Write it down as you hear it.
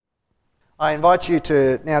I invite you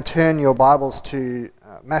to now turn your Bibles to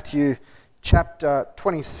Matthew chapter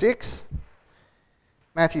 26.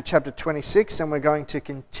 Matthew chapter 26, and we're going to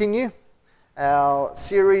continue our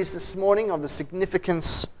series this morning of the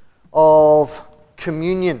significance of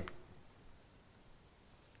communion.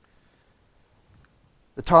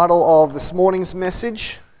 The title of this morning's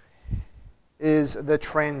message is The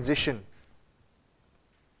Transition.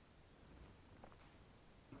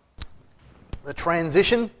 The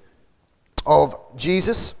transition of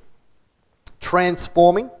Jesus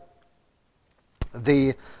transforming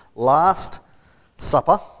the Last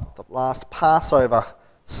Supper, the last Passover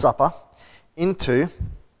supper, into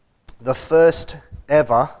the first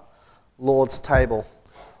ever Lord's table,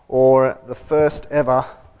 or the first ever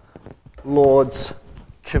Lord's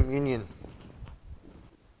communion.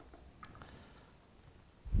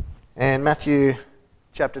 And Matthew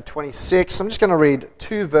chapter 26, I'm just going to read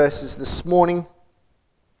two verses this morning,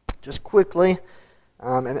 just quickly.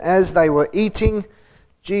 And as they were eating,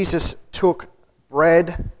 Jesus took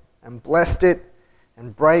bread and blessed it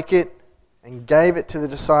and brake it and gave it to the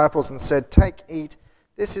disciples and said, "Take, eat,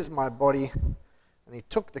 this is my body." And he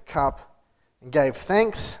took the cup and gave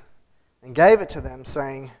thanks and gave it to them,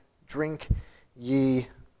 saying, "Drink ye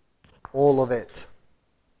all of it."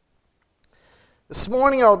 This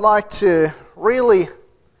morning I would like to really,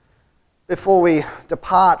 before we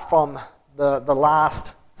depart from the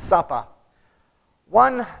Last Supper,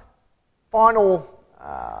 one final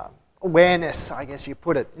awareness, I guess you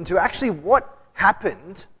put it, into actually what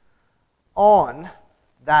happened on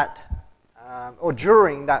that or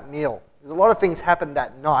during that meal. There's a lot of things happened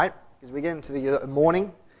that night, because we get into the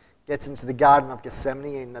morning, gets into the Garden of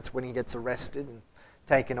Gethsemane, and that's when he gets arrested and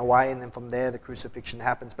taken away, and then from there the crucifixion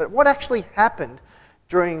happens. But what actually happened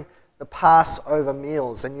during the Passover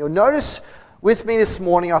meals? And you'll notice with me this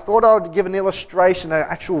morning, I thought I would give an illustration, an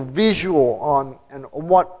actual visual on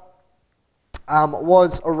what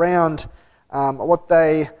was around what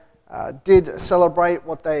they did celebrate,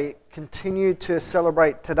 what they continue to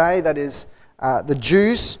celebrate today, that is the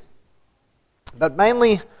Jews. But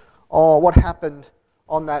mainly what happened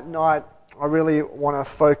on that night, I really want to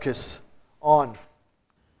focus on.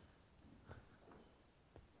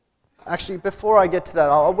 Actually, before I get to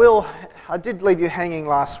that, I did leave you hanging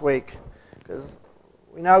last week, because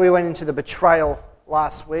we know we went into the betrayal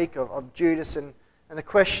last week of Judas, and the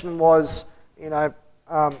question was,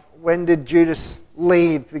 when did Judas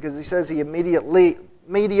leave? Because he says he immediately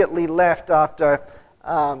left after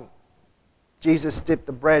Jesus dipped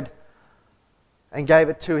the bread and gave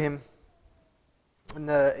it to him in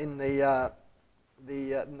the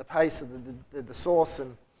pace of the sauce.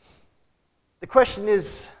 And the question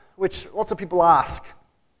is, which lots of people ask,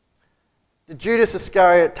 did Judas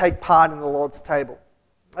Iscariot take part in the Lord's table?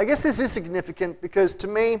 I guess this is significant because, to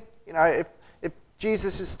me, if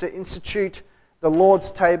Jesus is to institute the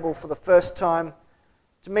Lord's table for the first time,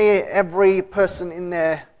 to me, every person in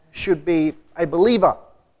there should be a believer.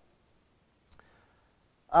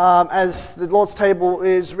 As the Lord's table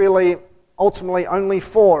is really ultimately only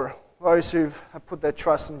for those who have put their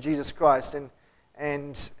trust in Jesus Christ.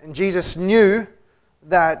 And Jesus knew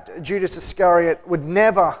that Judas Iscariot would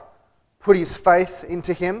never put his faith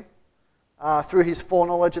into him through his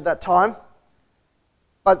foreknowledge at that time.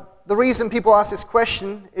 But the reason people ask this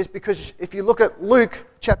question is because if you look at Luke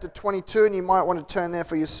chapter 22, and you might want to turn there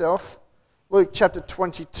for yourself, Luke chapter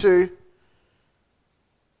 22,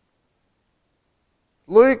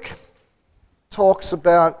 Luke talks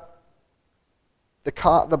about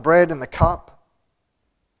the bread and the cup.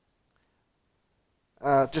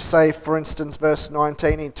 Just say, for instance, verse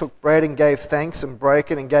 19, he took bread and gave thanks and brake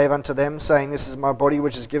it and gave unto them, saying, "This is my body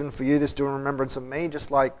which is given for you, this do in remembrance of me," just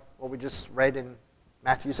like what we just read in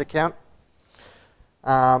Matthew's account.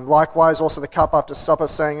 Likewise, also the cup after supper,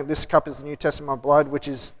 saying, "This cup is the New Testament of my blood, which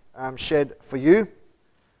is shed for you."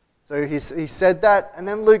 So he said that, and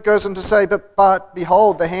then Luke goes on to say, but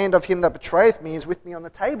behold, the hand of him that betrayeth me is with me on the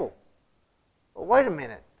table. Well, wait a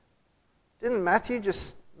minute. Didn't Matthew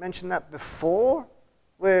just mention that before?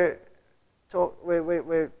 We're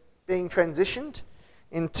being transitioned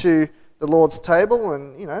into the Lord's table,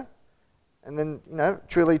 and then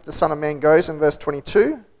truly the Son of Man goes in verse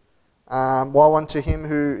 22. While unto him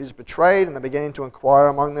who is betrayed, and they began to inquire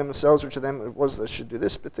among themselves which of them it was that should do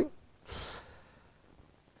this thing.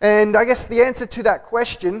 And I guess the answer to that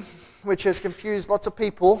question, which has confused lots of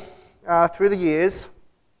people through the years,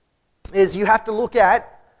 is you have to look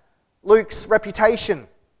at Luke's reputation.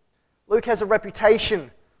 Luke has a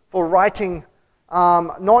reputation for writing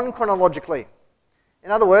non-chronologically.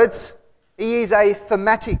 In other words, he is a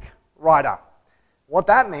thematic writer. What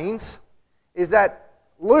that means is that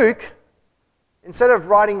Luke instead of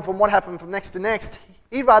writing from what happened from next to next,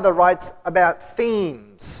 he rather writes about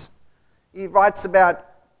themes. He writes about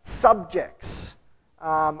subjects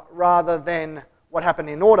rather than what happened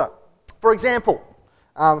in order. For example,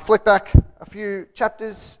 flick back a few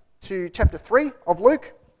chapters to chapter 3 of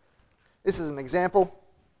Luke. This is an example.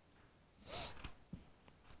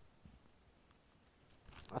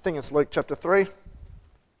 I think it's Luke chapter 3.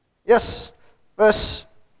 Yes, let's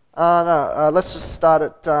just start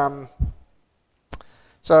at...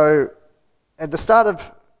 So, at the start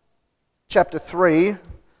of chapter 3,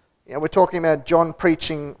 we're talking about John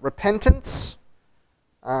preaching repentance,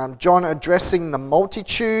 John addressing the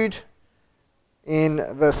multitude in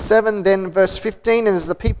verse 7, then verse 15, and as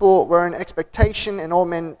the people were in expectation and all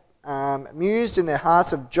men mused in their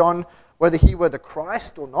hearts of John whether he were the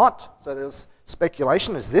Christ or not. So there's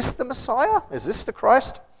speculation, is this the Messiah? Is this the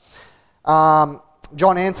Christ?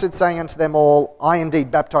 John answered, saying unto them all, I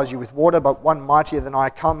indeed baptize you with water, but one mightier than I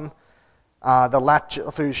come, the latch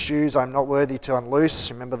of whose shoes I am not worthy to unloose.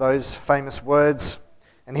 Remember those famous words.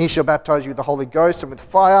 And he shall baptize you with the Holy Ghost and with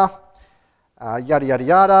fire, yada, yada,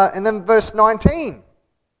 yada. And then verse 19,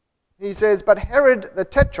 he says, but Herod the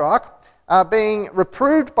Tetrarch, being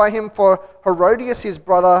reproved by him for Herodias his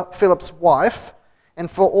brother Philip's wife, and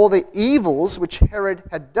for all the evils which Herod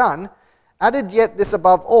had done, added yet this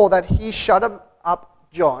above all, that he shut up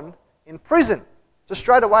John in prison. So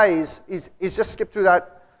straight away he's just skipped through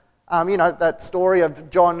that, that story of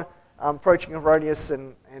John approaching Herodias,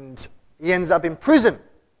 and he ends up in prison.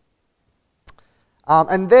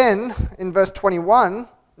 And then in verse 21,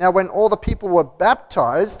 now when all the people were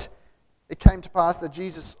baptized, it came to pass that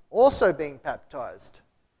Jesus also being baptized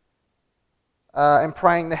and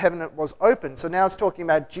praying, the heaven was opened. So now it's talking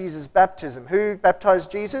about Jesus' baptism. Who baptized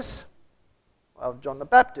Jesus? Well, John the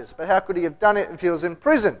Baptist. But how could he have done it if he was in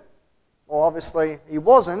prison? Well, obviously he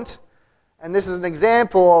wasn't. And this is an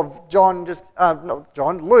example of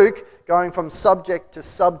Luke going from subject to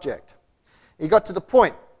subject. He got to the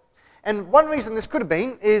point. And one reason this could have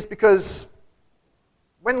been is because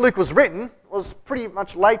when Luke was written, it was pretty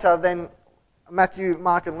much later than Matthew,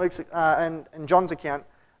 Mark, and Luke's and John's account.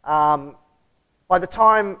 By the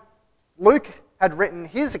time Luke had written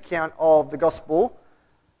his account of the gospel,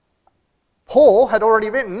 Paul had already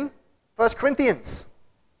written 1 Corinthians.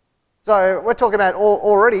 So we're talking about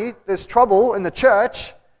already there's trouble in the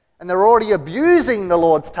church, and they're already abusing the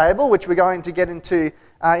Lord's table, which we're going to get into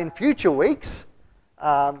in future weeks.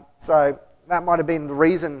 So that might have been the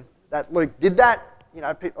reason that Luke did that.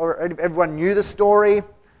 Everyone knew the story.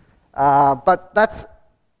 But that's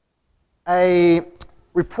a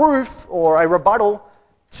reproof or a rebuttal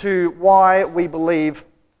to why we believe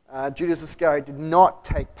Judas Iscariot did not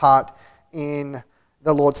take part in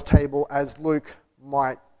the Lord's table, as Luke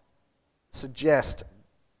might suggest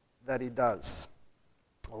that he does,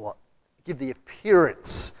 or give the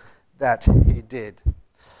appearance that he did.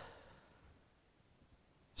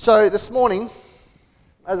 So this morning,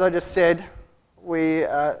 as I just said, we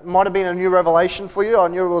might have been a new revelation for you. I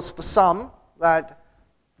knew it was for some that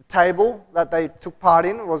the table that they took part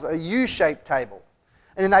in was a U-shaped table.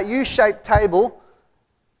 And in that U-shaped table,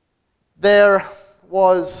 there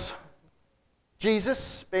was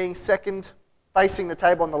Jesus being second, facing the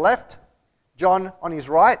table on the left, John on his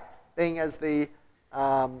right, being as the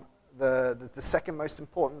second most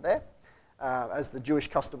important there, as the Jewish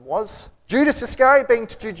custom was. Judas Iscariot being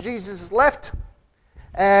to Jesus' left,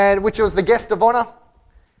 and which was the guest of honor.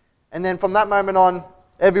 And then from that moment on,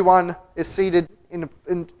 everyone is seated in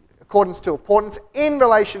accordance to importance in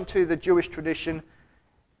relation to the Jewish tradition.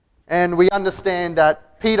 And we understand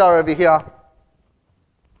that Peter over here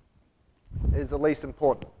is the least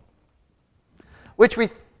important, which we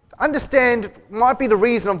understand might be the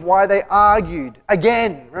reason of why they argued.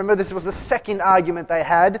 Again, remember this was the second argument they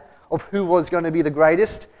had of who was going to be the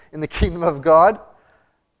greatest in the kingdom of God.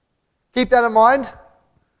 Keep that in mind.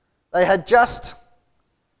 They had just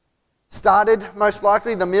started, most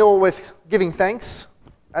likely, the meal with giving thanks,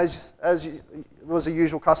 as was the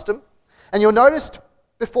usual custom. And you'll notice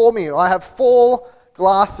before me, I have 4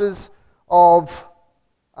 glasses of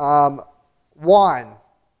wine.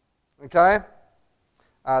 Okay?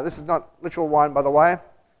 This is not literal wine, by the way.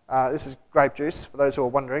 This is grape juice, for those who are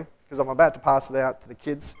wondering, because I'm about to pass it out to the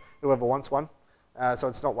kids, whoever wants one, so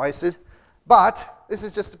it's not wasted. But this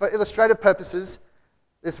is just for illustrative purposes.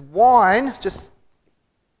 This wine, just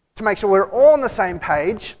to make sure we're all on the same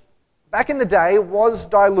page, back in the day was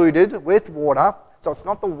diluted with water, so it's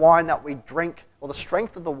not the wine that we drink, or the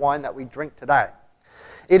strength of the wine that we drink today.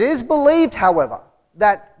 It is believed, however,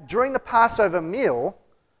 that during the Passover meal,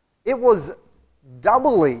 it was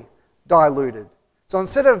doubly diluted. So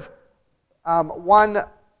instead of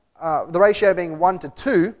the ratio being 1 to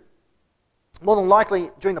 2, more than likely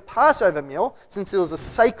during the Passover meal, since it was a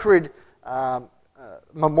sacred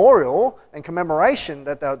memorial and commemoration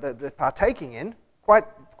that they're partaking in,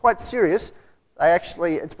 quite serious.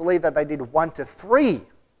 It's believed that they did 1 to 3,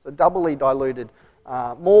 so doubly diluted,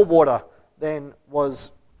 more water than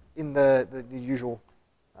was in the usual,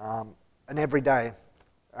 an everyday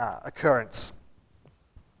occurrence.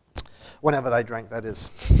 Whenever they drank, that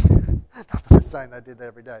is. Not that they're saying they did it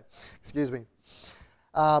every day. Excuse me.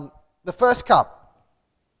 The first cup.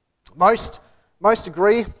 Most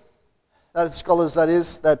agree, scholars that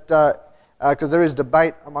is, that because there is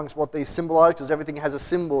debate amongst what these symbolize, because everything has a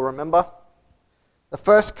symbol, remember? The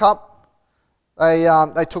first cup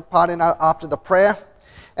they took part in after the prayer.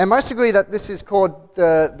 And most agree that this is called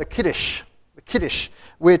the Kiddush,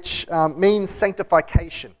 which means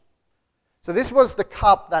sanctification. So this was the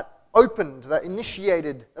cup that opened, that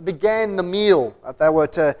initiated, that began the meal that they were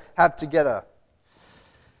to have together.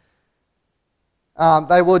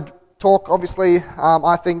 They would talk, obviously,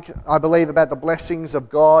 I believe, about the blessings of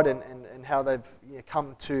God and how they've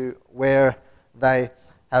come to where they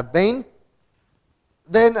have been.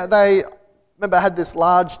 Then they, remember, had this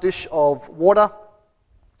large dish of water,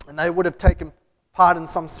 and they would have taken part in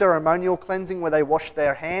some ceremonial cleansing where they washed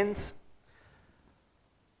their hands.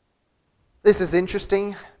 This is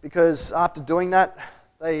interesting because after doing that,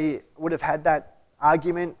 they would have had that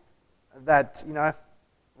argument that,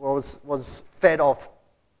 was fed off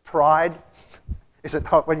pride. Is it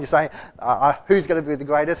not when you say, who's going to be the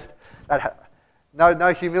greatest?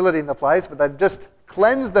 No humility in the place, but they've just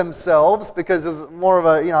cleansed themselves because there's more of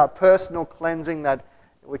a personal cleansing, that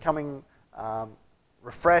we're coming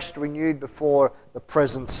refreshed, renewed before the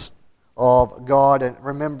presence of God and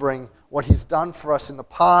remembering what He's done for us in the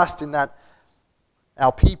past, in that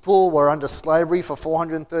our people were under slavery for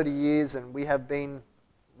 430 years and we have been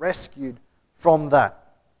rescued from that.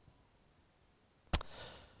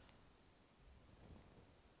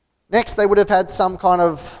 Next, they would have had some kind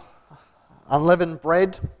of unleavened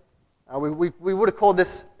bread. We would have called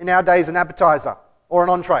this in our days an appetizer or an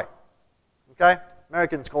entree. Okay?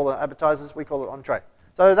 Americans call it appetizers, we call it entree.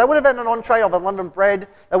 So they would have had an entree of unleavened bread.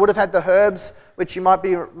 They would have had the herbs, which you might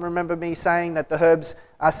remember me saying that the herbs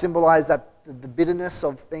symbolize that the bitterness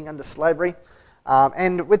of being under slavery.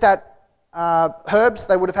 And with that herbs,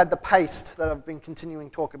 they would have had the paste that I've been continuing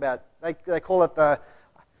to talk about. They call it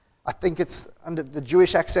I think it's under the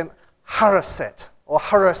Jewish accent, haraset or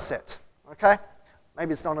haraset. Okay?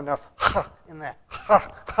 Maybe it's not enough in there.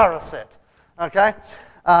 Haraset. Okay?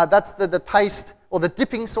 That's the paste or the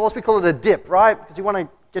dipping sauce. We call it a dip, right? Because you want to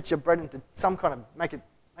get your bread into some kind of, make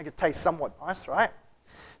it taste somewhat nice, right?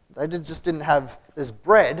 They just didn't have this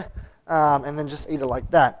bread and then just eat it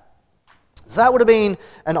like that. So that would have been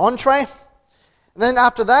an entree. And then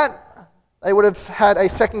after that, they would have had a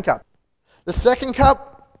second cup. The second cup,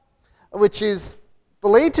 which is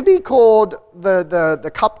believed to be called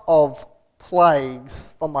the cup of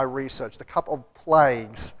plagues from my research, the cup of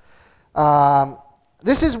plagues.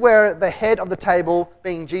 This is where the head of the table,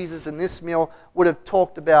 being Jesus in this meal, would have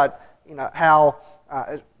talked about, how,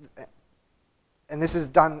 and this is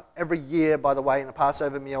done every year, by the way, in the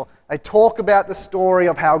Passover meal. They talk about the story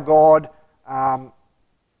of how God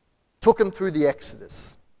took them through the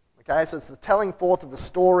Exodus. Okay, so it's the telling forth of the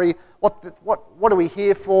story. What are we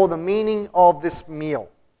here for? The meaning of this meal.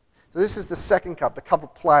 So this is the second cup, the cup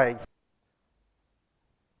of plagues.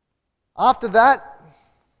 After that,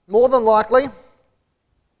 more than likely,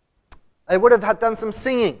 they would have done some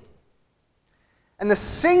singing. And the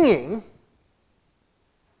singing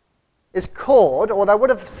is called, or they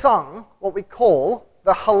would have sung what we call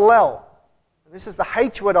the Hallel. And this is the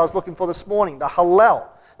H word I was looking for this morning, the Hallel.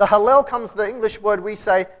 The Hallel comes from the English word we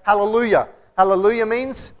say hallelujah. Hallelujah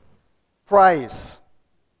means praise.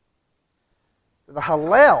 The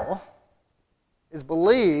Hallel is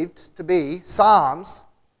believed to be Psalms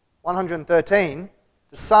 113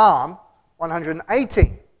 to Psalm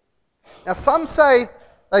 118. Now some say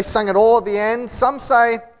they sung it all at the end. Some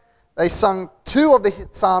say they sung two of the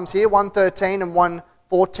Psalms here, 113 and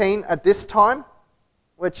 114 at this time,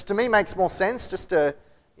 which to me makes more sense, just to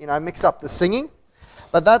mix up the singing.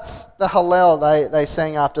 But that's the Hallel they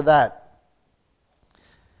sang after that.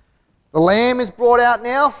 The lamb is brought out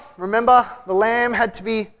now. Remember, the lamb had to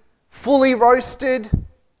be fully roasted,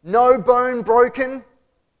 no bone broken.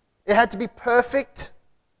 It had to be perfect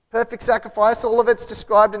sacrifice. All of it's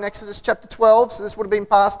described in Exodus chapter 12. So this would have been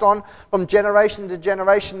passed on from generation to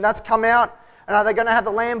generation. That's come out. And are they going to have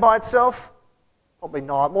the lamb by itself? Probably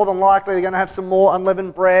not. More than likely, they're going to have some more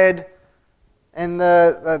unleavened bread and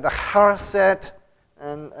the haraset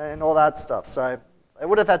and all that stuff. So they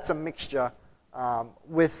would have had some mixture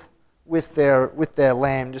with their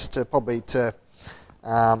lamb, just to probably to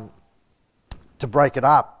break it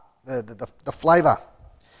up, the flavour.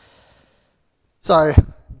 So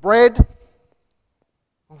bread,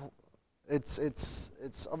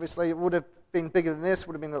 it's obviously, it would have been bigger than this,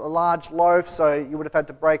 would have been a large loaf, so you would have had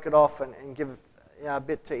to break it off and give a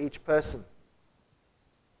bit to each person.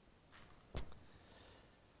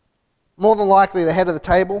 More than likely the head of the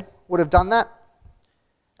table would have done that.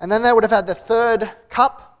 And then they would have had the third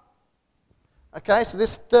cup. Okay, so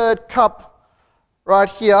this third cup right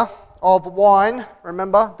here of wine,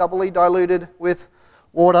 remember, doubly diluted with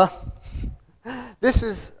water. This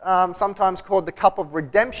is sometimes called the cup of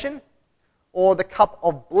redemption or the cup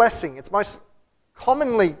of blessing. It's most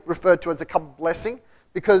commonly referred to as the cup of blessing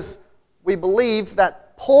because we believe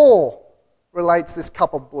that Paul relates this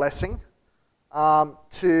cup of blessing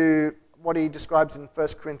to what he describes in 1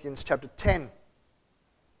 Corinthians chapter 10,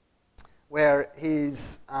 where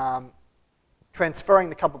he's transferring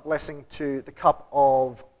the cup of blessing to the cup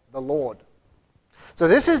of the Lord. So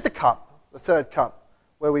this is the cup, the third cup,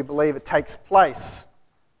 where we believe it takes place,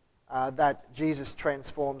 that Jesus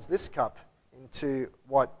transforms this cup into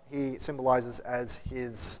what he symbolizes as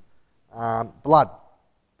his blood.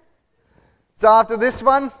 So after this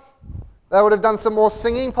one, they would have done some more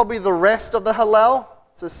singing, probably the rest of the Hallel,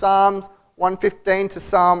 so Psalms 115 to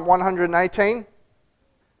Psalm 118. And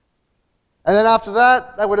then after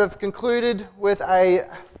that, they would have concluded with a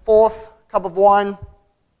fourth cup of wine,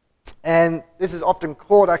 and this is often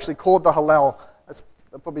called the Hallel.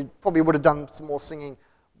 They probably would have done some more singing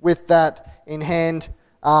with that in hand.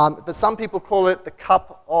 But some people call it the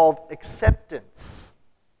cup of acceptance.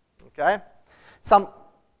 Okay? Some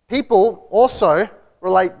people also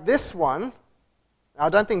relate this one. Now, I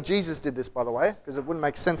don't think Jesus did this, by the way, because it wouldn't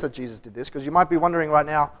make sense that Jesus did this, because you might be wondering right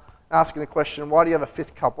now, asking the question, why do you have a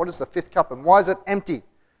fifth cup? What is the fifth cup, and why is it empty?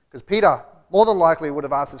 Because Peter more than likely would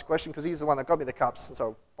have asked this question, because he's the one that got me the cups.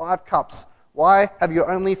 So 5 cups. Why have you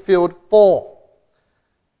only filled 4?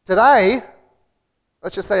 Today,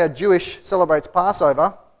 let's just say a Jewish celebrates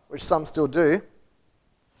Passover, which some still do.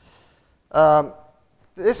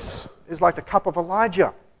 This is like the cup of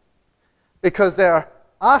Elijah, because they're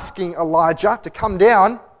asking Elijah to come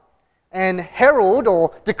down and herald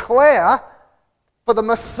or declare for the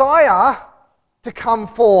Messiah to come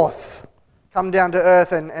forth, come down to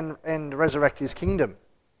earth and resurrect his kingdom,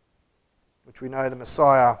 which we know the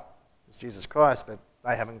Messiah is Jesus Christ, but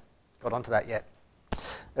they haven't got onto that yet.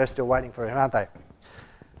 They're still waiting for him, aren't they?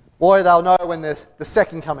 Boy, they'll know when the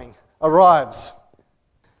second coming arrives.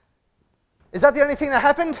 Is that the only thing that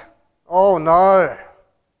happened? Oh no.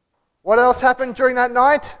 What else happened during that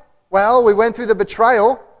night? Well, we went through the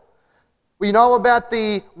betrayal. We know about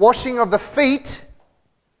the washing of the feet.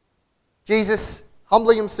 Jesus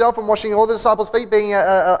humbling himself and washing all the disciples' feet, being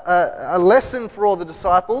a lesson for all the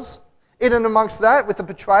disciples. In and amongst that, with the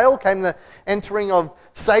betrayal, came the entering of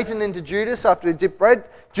Satan into Judas after he dipped bread.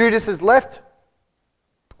 Judas has left.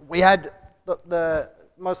 We had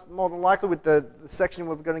more than likely with the section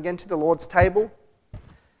we're going to get into, the Lord's table.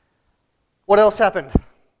 What else happened?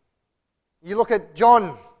 You look at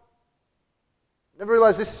John. Never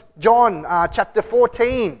realised this. John, chapter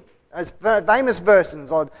 14, as famous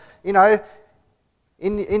verses.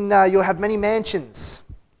 You'll have many mansions.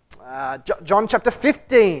 John chapter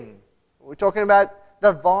 15. We're talking about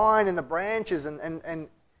the vine and the branches, and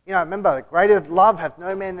remember, greater love hath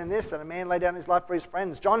no man than this, that a man lay down his life for his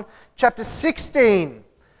friends. John chapter 16.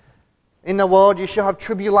 In the world you shall have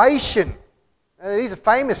tribulation. These are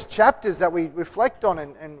famous chapters that we reflect on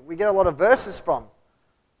and we get a lot of verses from.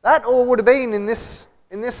 That all would have been in this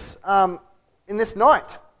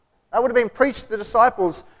night. That would have been preached to the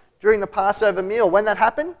disciples during the Passover meal. When that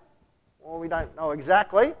happened? Well, we don't know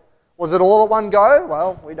exactly. Was it all at one go?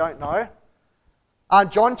 Well, we don't know.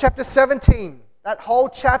 John chapter 17. That whole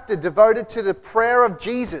chapter devoted to the prayer of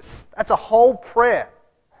Jesus. That's a whole prayer.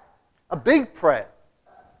 A big prayer.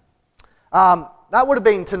 That would have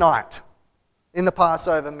been tonight in the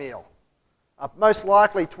Passover meal. Most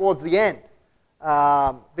likely towards the end.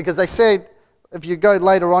 Because they said, if you go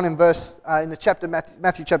later on in the chapter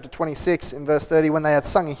Matthew chapter 26, in verse 30, when they had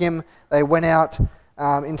sung a hymn, they went out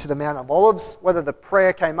into the Mount of Olives. Whether the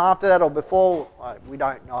prayer came after that or before, we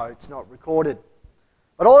don't know. It's not recorded.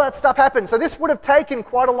 But all that stuff happened. So this would have taken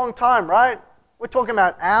quite a long time, right? We're talking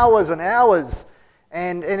about hours and hours.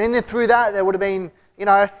 And through that, there would have been,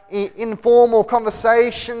 informal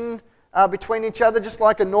conversation between each other, just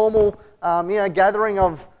like a normal, gathering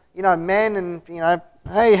of, men and,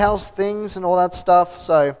 hey, how's things and all that stuff.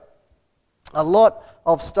 So a lot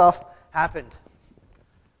of stuff happened.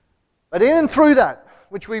 But in and through that,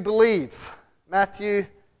 which we believe, Matthew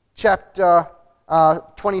chapter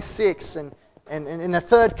 26, and in the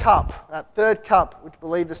third cup, that third cup, which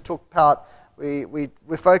believers took part,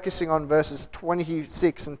 we're focusing on verses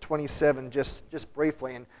 26 and 27 just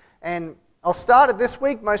briefly. And I'll start it this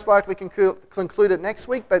week, most likely conclude it next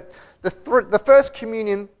week, but the first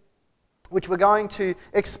communion, which we're going to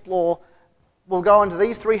explore, will go into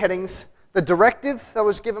these three headings: the directive that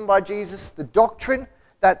was given by Jesus, the doctrine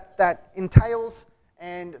that entails,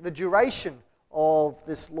 and the duration of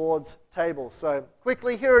this Lord's table. So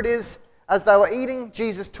quickly, here it is. As they were eating,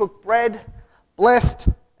 Jesus took bread, blessed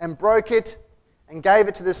and broke it, and gave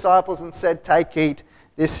it to the disciples and said, "Take, eat,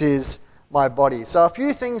 this is my body." So a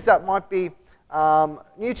few things that might be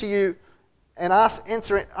new to you and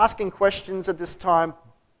asking questions at this time.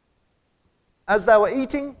 As they were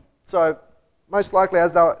eating, so most likely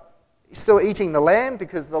as they were still eating the lamb,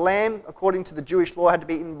 because the lamb, according to the Jewish law, had to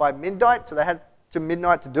be eaten by midnight, so they had to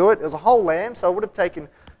midnight to do it. It was a whole lamb, so it would have taken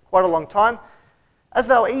quite a long time. As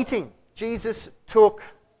they were eating, Jesus took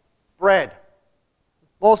bread.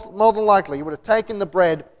 More than likely, he would have taken the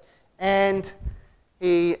bread and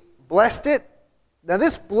he blessed it. Now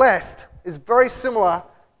this blessed is very similar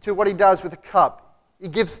to what he does with a cup. He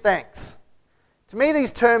gives thanks. To me,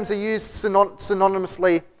 these terms are used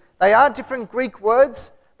synonymously. They are different Greek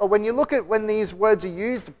words, but when you look at when these words are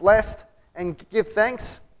used, blessed and give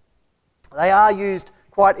thanks, they are used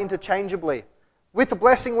quite interchangeably. With the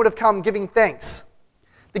blessing would have come giving thanks.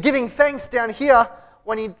 The giving thanks down here,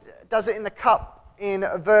 when he does it in the cup in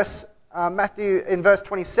verse Matthew in verse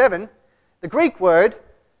 27, the Greek word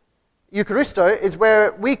Eucharisto is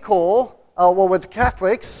where we call, with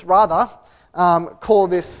Catholics rather, call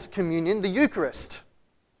this communion the Eucharist.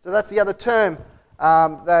 So that's the other term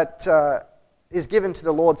that is given to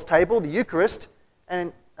the Lord's table, the Eucharist,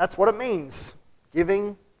 and that's what it means,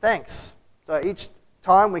 giving thanks. So each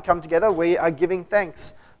time we come together, we are giving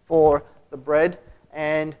thanks for the bread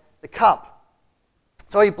and the cup.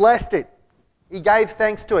 So he blessed it. He gave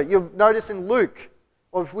thanks to it. You'll notice in Luke,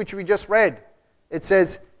 of which we just read, it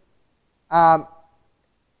says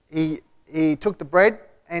he took the bread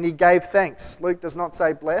and he gave thanks. Luke does not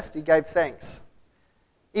say blessed, he gave thanks.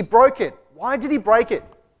 He broke it. Why did he break it?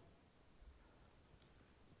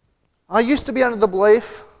 I used to be under the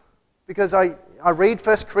belief, because I read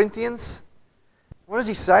 1 Corinthians. What does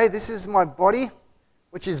he say? This is my body,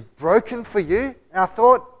 which is broken for you. And I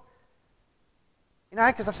thought,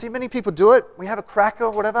 because I've seen many people do it. We have a cracker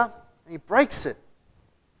or whatever, and he breaks it.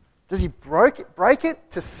 Does he break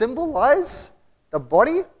it to symbolize the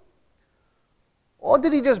body? Or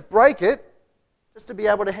did he just break it just to be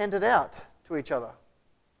able to hand it out to each other?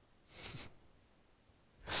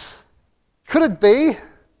 Could it be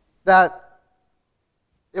that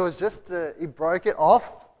it was just he broke it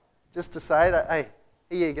off just to say that, hey,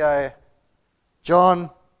 here you go, John,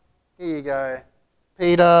 here you go,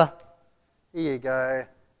 Peter, here you go,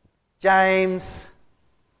 James.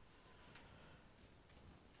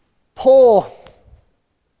 Paul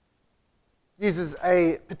uses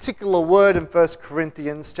a particular word in 1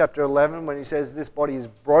 Corinthians chapter 11 when he says this body is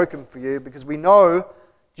broken for you, because we know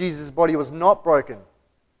Jesus' body was not broken.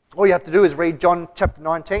 All you have to do is read John chapter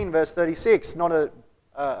 19 verse 36.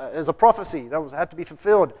 As a prophecy that had to be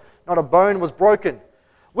fulfilled. Not a bone was broken.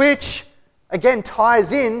 Which again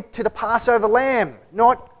ties in to the Passover lamb.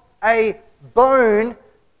 Not a bone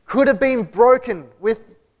could have been broken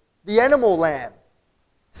with the animal lamb.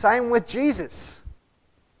 Same with Jesus.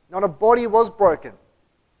 Not a body was broken.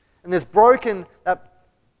 And this broken that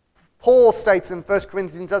Paul states in 1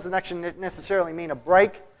 Corinthians doesn't actually necessarily mean a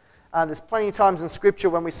break. There's plenty of times in Scripture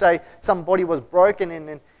when we say some body was broken,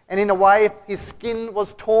 and in a way his skin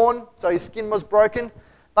was torn, so his skin was broken.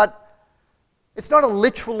 But it's not a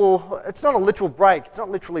literal break. It's not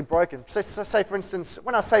literally broken. So say for instance,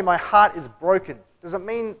 when I say my heart is broken, does it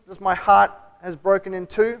mean my heart has broken in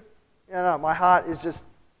two? No, my heart is just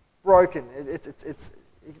broken.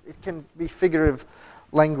 It can be figurative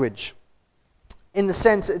language. In the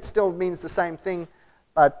sense, it still means the same thing,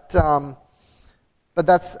 but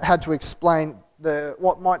that's had to explain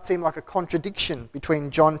what might seem like a contradiction between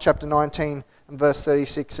John chapter 19 and verse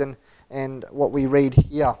 36 and what we read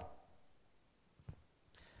here.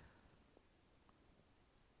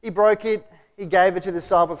 He broke it, he gave it to the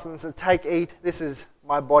disciples and said, "Take, eat, this is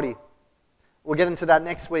my body." We'll get into that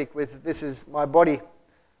next week with "this is my body."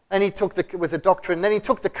 And he took with the doctrine. Then he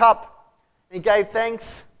took the cup and he gave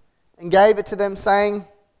thanks and gave it to them, saying,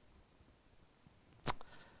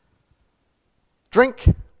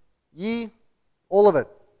 "Drink ye all of it."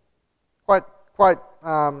 Quite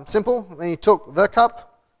simple. Then he took the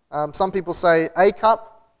cup. Some people say a cup.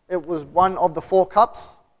 it was one of the 4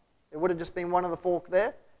 cups. It would have just been one of the 4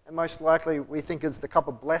 there. And most likely we think it's the cup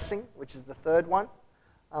of blessing, which is the 3rd one.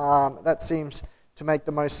 That seems to make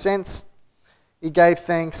the most sense. He gave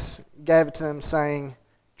thanks, he gave it to them, saying,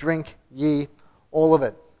 "Drink ye all of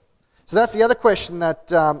it." So that's the other question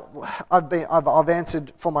that I've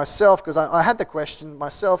answered for myself, because I had the question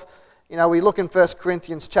myself. You know, we look in 1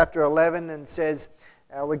 Corinthians chapter 11 and it says,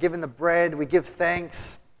 we're given the bread, we give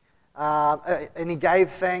thanks, and he gave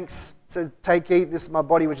thanks. It says, "Take, eat, this is my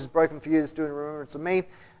body which is broken for you, this do in remembrance of me."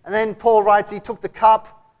 And then Paul writes, he took the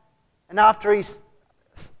cup, and after he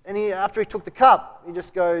took the cup, he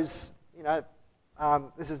just goes,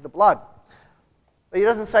 this is the blood. But he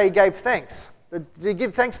doesn't say he gave thanks. Did he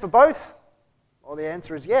give thanks for both? Well, the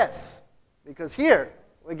answer is yes, because here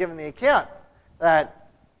we're given the account that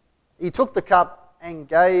he took the cup and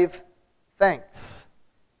gave thanks.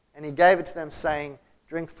 And he gave it to them, saying,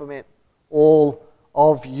 "Drink from it, all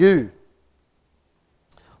of you."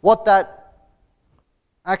 What that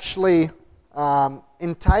actually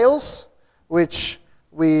entails, which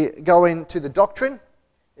we go into the doctrine,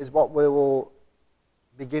 is what we will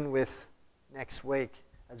begin with next week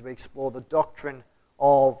as we explore the doctrine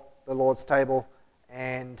of the Lord's table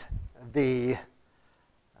and the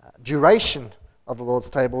duration of the Lord's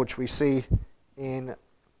table, which we see in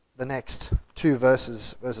the next 2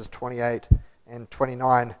 verses, verses 28 and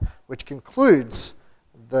 29, which concludes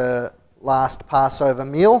the last Passover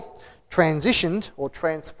meal, transitioned or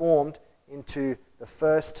transformed into the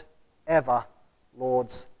first ever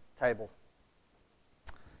Lord's table.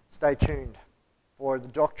 Stay tuned for the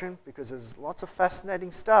doctrine, because there's lots of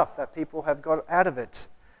fascinating stuff that people have got out of it,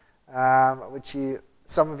 which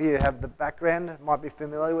some of you have the background, might be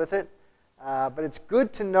familiar with it, but it's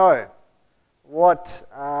good to know what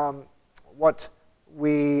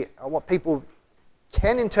people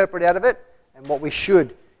can interpret out of it and what we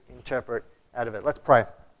should interpret out of it. Let's pray.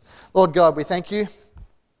 Lord God, we thank you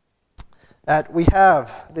that we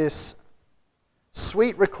have this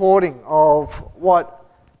sweet recording of what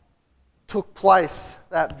took place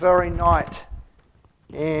that very night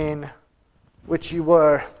in which you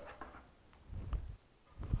were,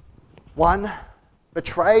 1,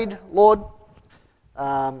 betrayed, Lord,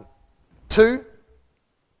 2,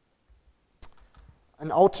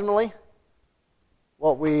 and ultimately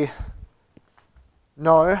what we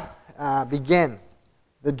know began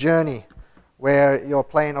the journey where your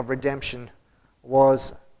plan of redemption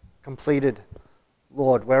was completed,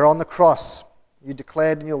 Lord, where on the cross you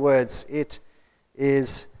declared in your words, "It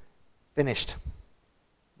is finished."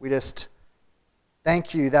 We just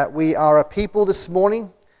thank you that we are a people this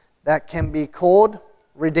morning that can be called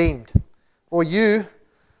redeemed. For you,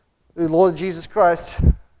 the Lord Jesus Christ,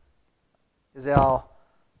 is our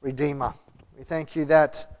Redeemer. We thank you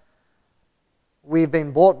that we've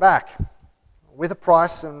been bought back with a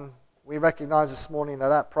price, and we recognize this morning that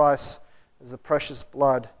that price is the precious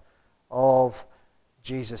blood of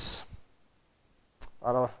Jesus.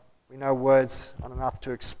 Father, we know words aren't enough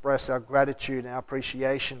to express our gratitude and our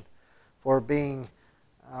appreciation for being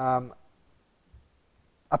a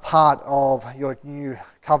part of your new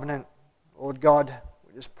covenant. Lord God,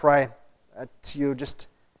 we just pray that you just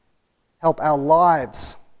help our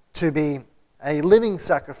lives to be a living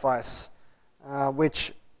sacrifice,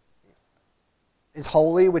 which is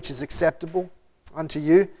holy, which is acceptable unto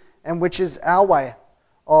you, and which is our way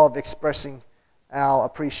of expressing our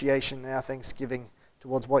appreciation and our thanksgiving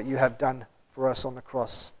towards what you have done for us on the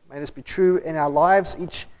cross. May this be true in our lives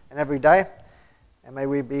each and every day, and may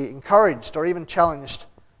we be encouraged or even challenged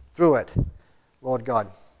through it, Lord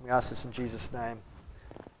God. We ask this in Jesus' name.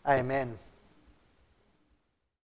 Amen.